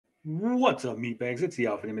What's up, meatbags? It's the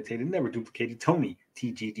often imitated, never duplicated Tony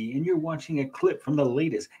TGD, and you're watching a clip from the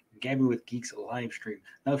latest Gabbing with Geeks live stream.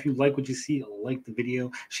 Now, if you like what you see, like the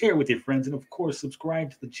video, share it with your friends, and of course,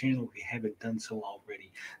 subscribe to the channel if you haven't done so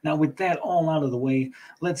already. Now, with that all out of the way,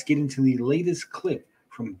 let's get into the latest clip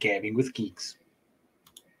from Gabbing with Geeks.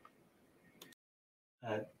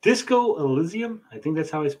 Disco Elysium, I think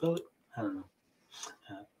that's how I spell it. I don't know.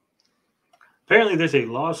 Apparently, there's a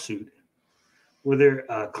lawsuit where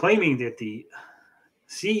they're claiming that the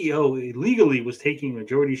CEO illegally was taking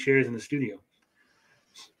majority shares in the studio.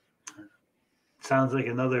 Sounds like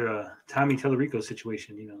another Tommy Tellerico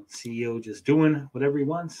situation. You know, CEO just doing whatever he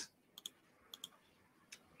wants,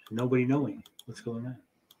 nobody knowing what's going on.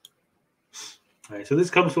 All right, so this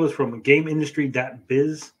comes to us from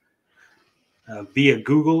GameIndustry.biz via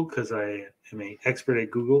Google, because I am an expert at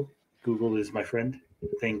Google. Google is my friend.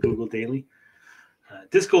 Thank Google daily.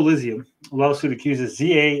 Disco Elysium lawsuit accuses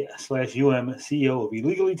ZA/UM CEO of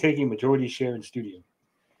illegally taking majority share in studio.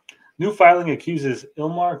 New filing accuses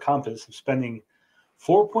Ilmar Compass of spending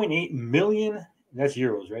 4.8 million. That's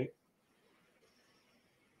euros, right?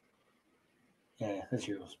 Yeah, that's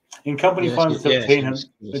euros. In company funds to obtain a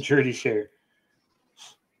majority share.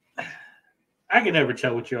 I can never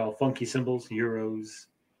tell what you're all funky symbols, euros,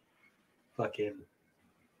 fucking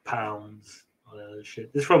pounds, all that other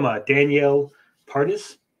shit. This is from Danielle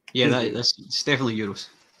Pardis. Yeah, it's definitely euros.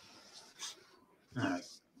 All right.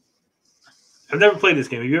 I've never played this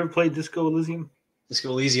game. Have you ever played Disco Elysium? Disco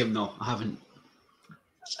Elysium, no, I haven't.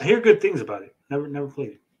 I hear good things about it. Never played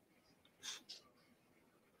it.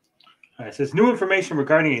 All right, it says new information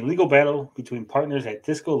regarding a legal battle between partners at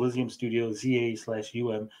Disco Elysium Studio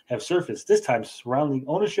ZA/UM have surfaced, this time surrounding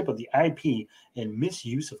ownership of the IP and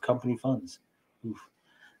misuse of company funds. Oof.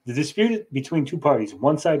 The dispute between two parties,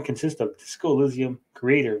 one side consists of Disco Elysium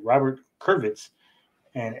creator Robert Kurvitz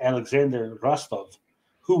and Alexander Rostov,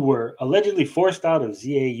 who were allegedly forced out of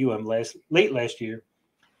ZA/UM late last year,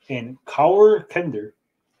 and Kaur Kender,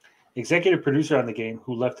 executive producer on the game,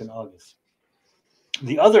 who left in August.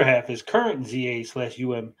 The other half is current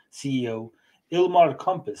ZA/UM CEO Ilmar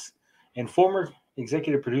Compass and former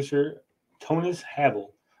executive producer Tonis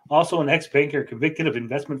Havel, also an ex-banker convicted of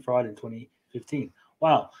investment fraud in 2015.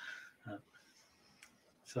 Wow.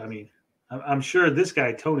 So, I mean, I'm sure this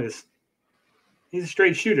guy, Tonis, he's a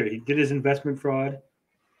straight shooter. He did his investment fraud,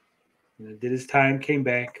 did his time, came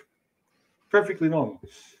back. Perfectly normal.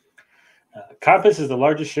 Compass is the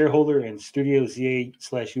largest shareholder in Studio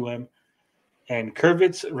ZA/UM, and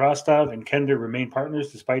Kurvitz, Rostov, and Kender remain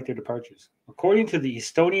partners despite their departures. According to the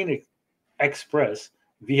Estonian Express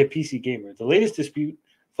via PC Gamer, the latest dispute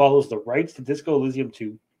follows the rights to Disco Elysium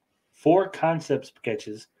 2. 4 concept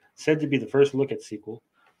sketches, said to be the first look at sequel,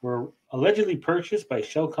 were allegedly purchased by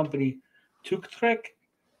shell company Tuktrek,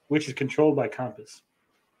 which is controlled by Compass.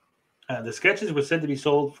 The sketches were said to be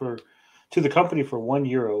sold to the company for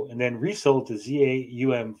 €1 and then resold to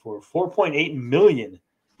ZA/UM for 4.8 million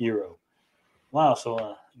euro. Wow,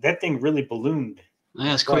 so that thing really ballooned.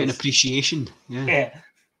 Yeah, it's quite an appreciation. Yeah.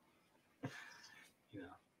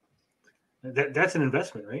 That's an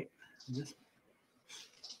investment, right?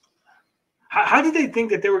 How did they think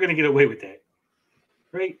that they were going to get away with that?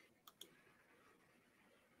 Right?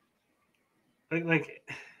 Like,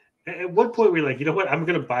 at what point were we like, you know what? I'm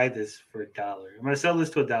going to buy this for $1. I'm going to sell this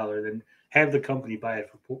to $1, then have the company buy it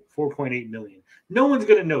for 4.8 million. No one's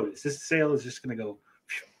going to notice. This sale is just going to go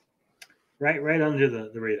right under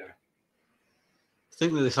the radar. I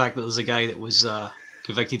think that the fact that there's a guy that was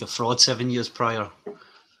convicted of fraud 7 years prior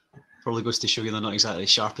probably goes to show you they're not exactly the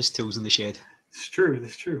sharpest tools in the shed. It's true.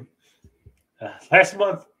 That's true. Last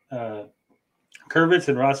month, Kurvitz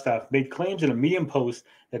and Rostov made claims in a Medium post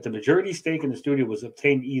that the majority stake in the studio was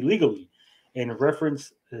obtained illegally and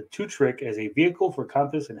referenced Tuktrek as a vehicle for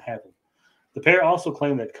Compass and Havel. The pair also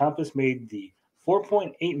claimed that Compass made the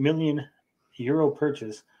 4.8 million euro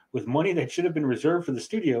purchase with money that should have been reserved for the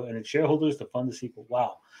studio and its shareholders to fund the sequel.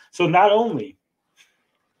 Wow. So not only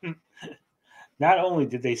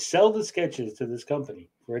did they sell the sketches to this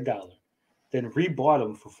company for $1, then rebought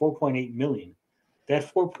them for 4.8 million. That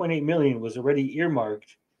 4.8 million was already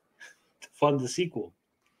earmarked to fund the sequel.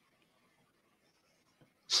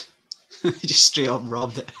 Just straight up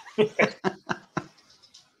robbed it.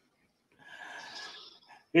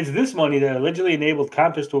 It's this money that allegedly enabled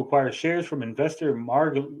Compass to acquire shares from investor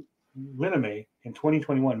Marg Liname in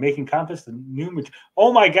 2021, making Compass the new.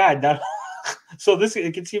 Oh my God! So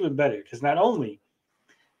it gets even better because not only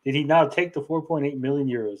did he now take the 4.8 million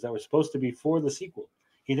euros that were supposed to be for the sequel,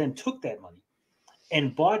 he then took that money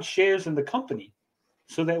and bought shares in the company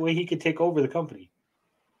so that way he could take over the company.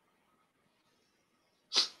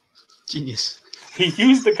 Genius. He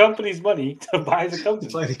used the company's money to buy the company.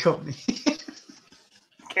 To buy the company.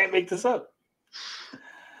 Can't make this up.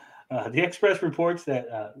 The Express reports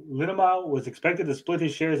that Linamau was expected to split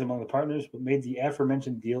his shares among the partners, but made the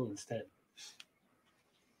aforementioned deal instead.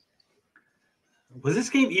 Was this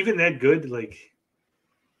game even that good? Like,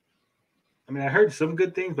 I mean, I heard some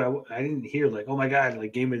good things, but I didn't hear like, oh my god,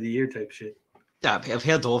 like game of the year type shit. Yeah, I've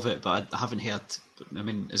heard of it, but I haven't heard. I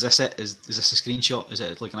mean, is this it? Is this a screenshot? Is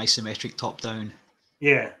it like an isometric top-down?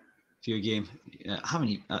 Yeah. View game? Yeah,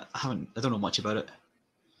 I don't know much about it.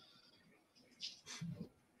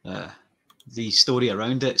 The story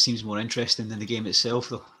around it seems more interesting than the game itself,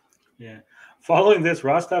 though. Yeah. Following this,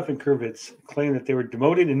 Rostov and Kurvitz claimed that they were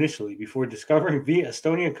demoted initially before discovering via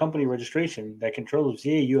Estonian company registration that control of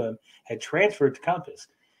ZAUM had transferred to Compass.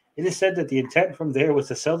 It is said that the intent from there was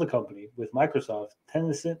to sell the company, with Microsoft,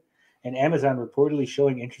 Tencent, and Amazon reportedly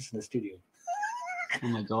showing interest in the studio. Oh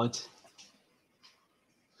my god.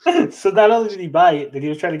 So not only did he buy it, but he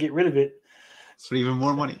was trying to get rid of it. For even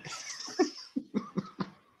more money.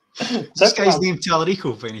 This guy's named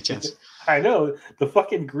Talarico by any chance? I know. The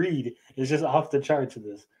fucking greed is just off the charts of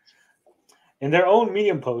this. In their own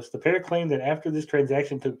Medium post, the pair claimed that after this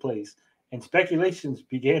transaction took place and speculations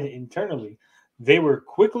began internally, they were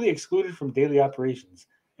quickly excluded from daily operations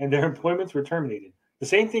and their employments were terminated. The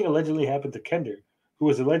same thing allegedly happened to Kender, who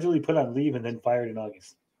was allegedly put on leave and then fired in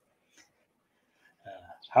August.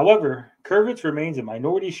 However, Kurvitz remains a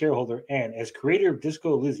minority shareholder and, as creator of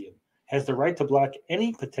Disco Elysium, has the right to block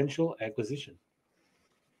any potential acquisition.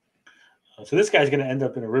 So this guy's going to end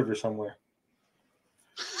up in a river somewhere.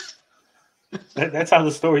 That's how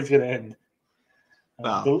the story's going to end.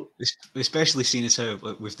 Wow. Especially seeing as how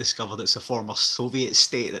we've discovered it's a former Soviet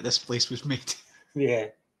state that this place was made. Yeah.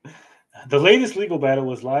 The latest legal battle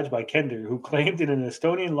was lodged by Kender, who claimed in an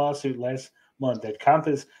Estonian lawsuit last month that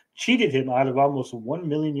Compass cheated him out of almost €1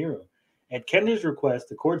 million. At Kender's request,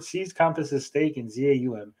 the court seized Compass's stake in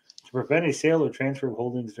ZAUM to prevent a sale or transfer of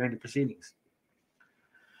holdings during the proceedings.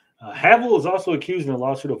 Havel is also accused in a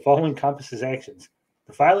lawsuit of following Compass's actions.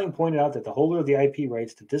 The filing pointed out that the holder of the IP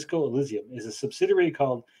rights to Disco Elysium is a subsidiary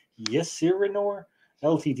called Yesirinor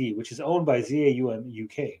Ltd, which is owned by ZAUM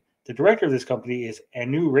UK. The director of this company is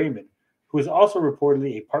Anu Raymond, who is also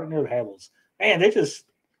reportedly a partner of Havel's. Man, the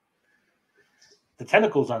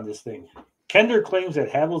tentacles on this thing. Kender claims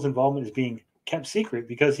that Havel's involvement is being kept secret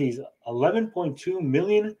because he's 11.2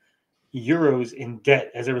 million euros in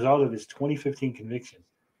debt as a result of his 2015 conviction.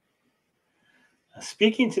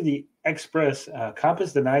 Speaking to the Express,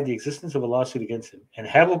 Compass denied the existence of a lawsuit against him, and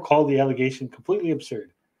Havel called the allegation completely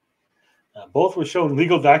absurd. Both were shown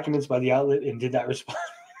legal documents by the outlet and did not respond.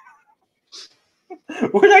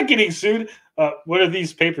 We're not getting sued. What are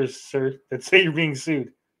these papers, sir, that say you're being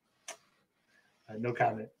sued? No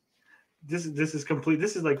comment. This is complete.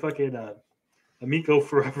 This is like fucking Amico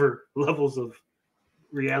Forever levels of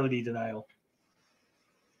reality denial.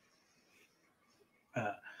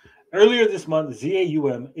 Earlier this month,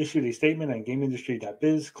 ZAUM issued a statement on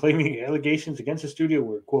GameIndustry.biz claiming the allegations against the studio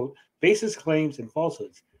were, quote, baseless claims and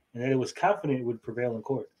falsehoods, and that it was confident it would prevail in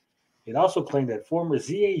court. It also claimed that former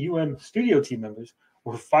ZAUM studio team members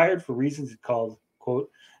were fired for reasons it called, quote,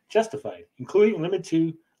 justified, including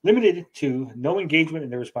limited to no engagement in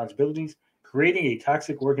their responsibilities, creating a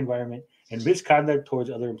toxic work environment, and misconduct towards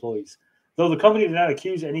other employees, though the company did not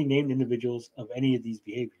accuse any named individuals of any of these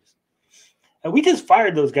behaviors. And we just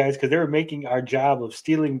fired those guys because they were making our job of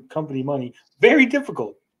stealing company money very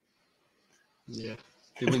difficult. Yeah.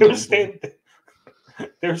 They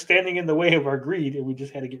were standing in the way of our greed, and we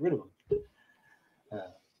just had to get rid of them.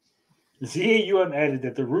 ZAUM added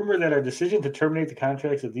that the rumor that our decision to terminate the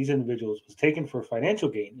contracts of these individuals was taken for financial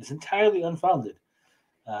gain is entirely unfounded.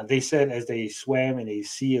 They said as they swam in a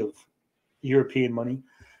sea of European money,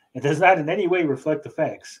 it does not in any way reflect the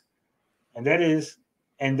facts, and that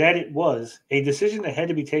it was a decision that had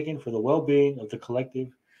to be taken for the well-being of the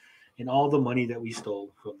collective and all the money that we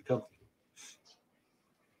stole from the company.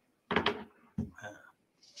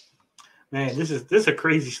 Man, this is a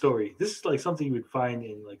crazy story. This is like something you would find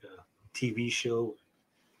in like a TV show,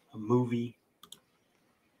 a movie.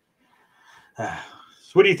 So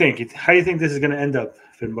what do you think? How do you think this is going to end up,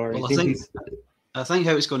 Finbar? Well, I think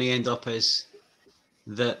how it's going to end up is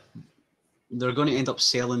that they're going to end up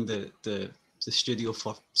selling the studio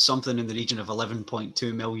for something in the region of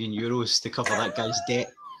 11.2 million euros to cover that guy's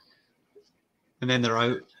debt, and then they're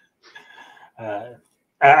out.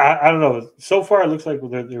 I don't know. So far, it looks like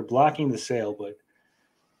they're blocking the sale, but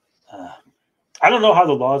I don't know how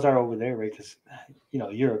the laws are over there, right? Because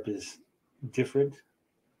Europe is different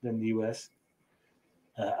than the U.S.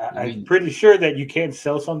 I'm mean, pretty sure that you can't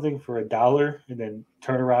sell something for $1 and then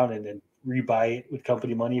turn around and then rebuy it with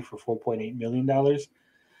company money for $4.8 million.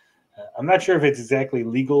 I'm not sure if it's exactly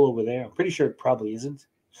legal over there. I'm pretty sure it probably isn't.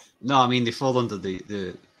 no, I mean they fall under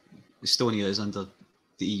the Estonia is under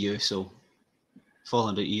the EU, so fall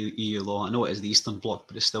under EU law. I know it is the Eastern Bloc,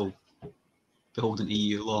 but it's still beholden to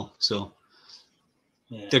EU law. So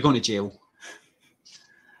Yeah. they're going to jail.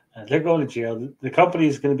 They're going to jail. The company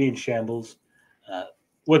is going to be in shambles.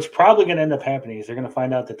 What's probably going to end up happening is they're going to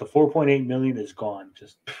find out that the 4.8 million is gone,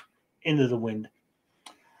 just into the wind.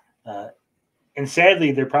 And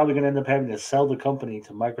sadly, they're probably going to end up having to sell the company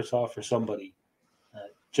to Microsoft or somebody,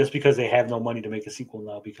 just because they have no money to make a sequel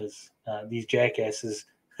now, because these jackasses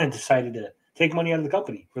decided to take money out of the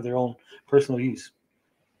company for their own personal use.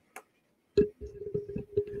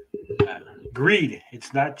 Greed.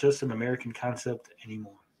 It's not just an American concept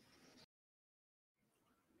anymore.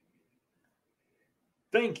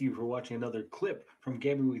 Thank you for watching another clip from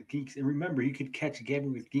Gabbing with Geeks. And remember, you could catch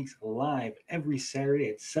Gabbing with Geeks live every Saturday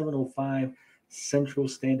at 7:05 Central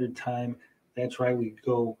Standard Time. That's right, we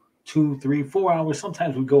go 2, 3, 4 hours.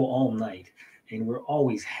 Sometimes we go all night, and we're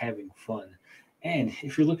always having fun. And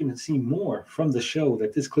if you're looking to see more from the show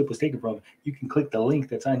that this clip was taken from, you can click the link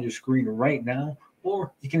that's on your screen right now,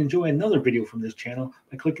 or you can enjoy another video from this channel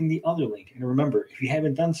by clicking the other link. And remember, if you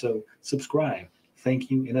haven't done so, subscribe.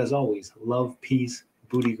 Thank you, and as always, love, peace,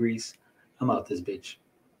 booty grease. I'm out this bitch.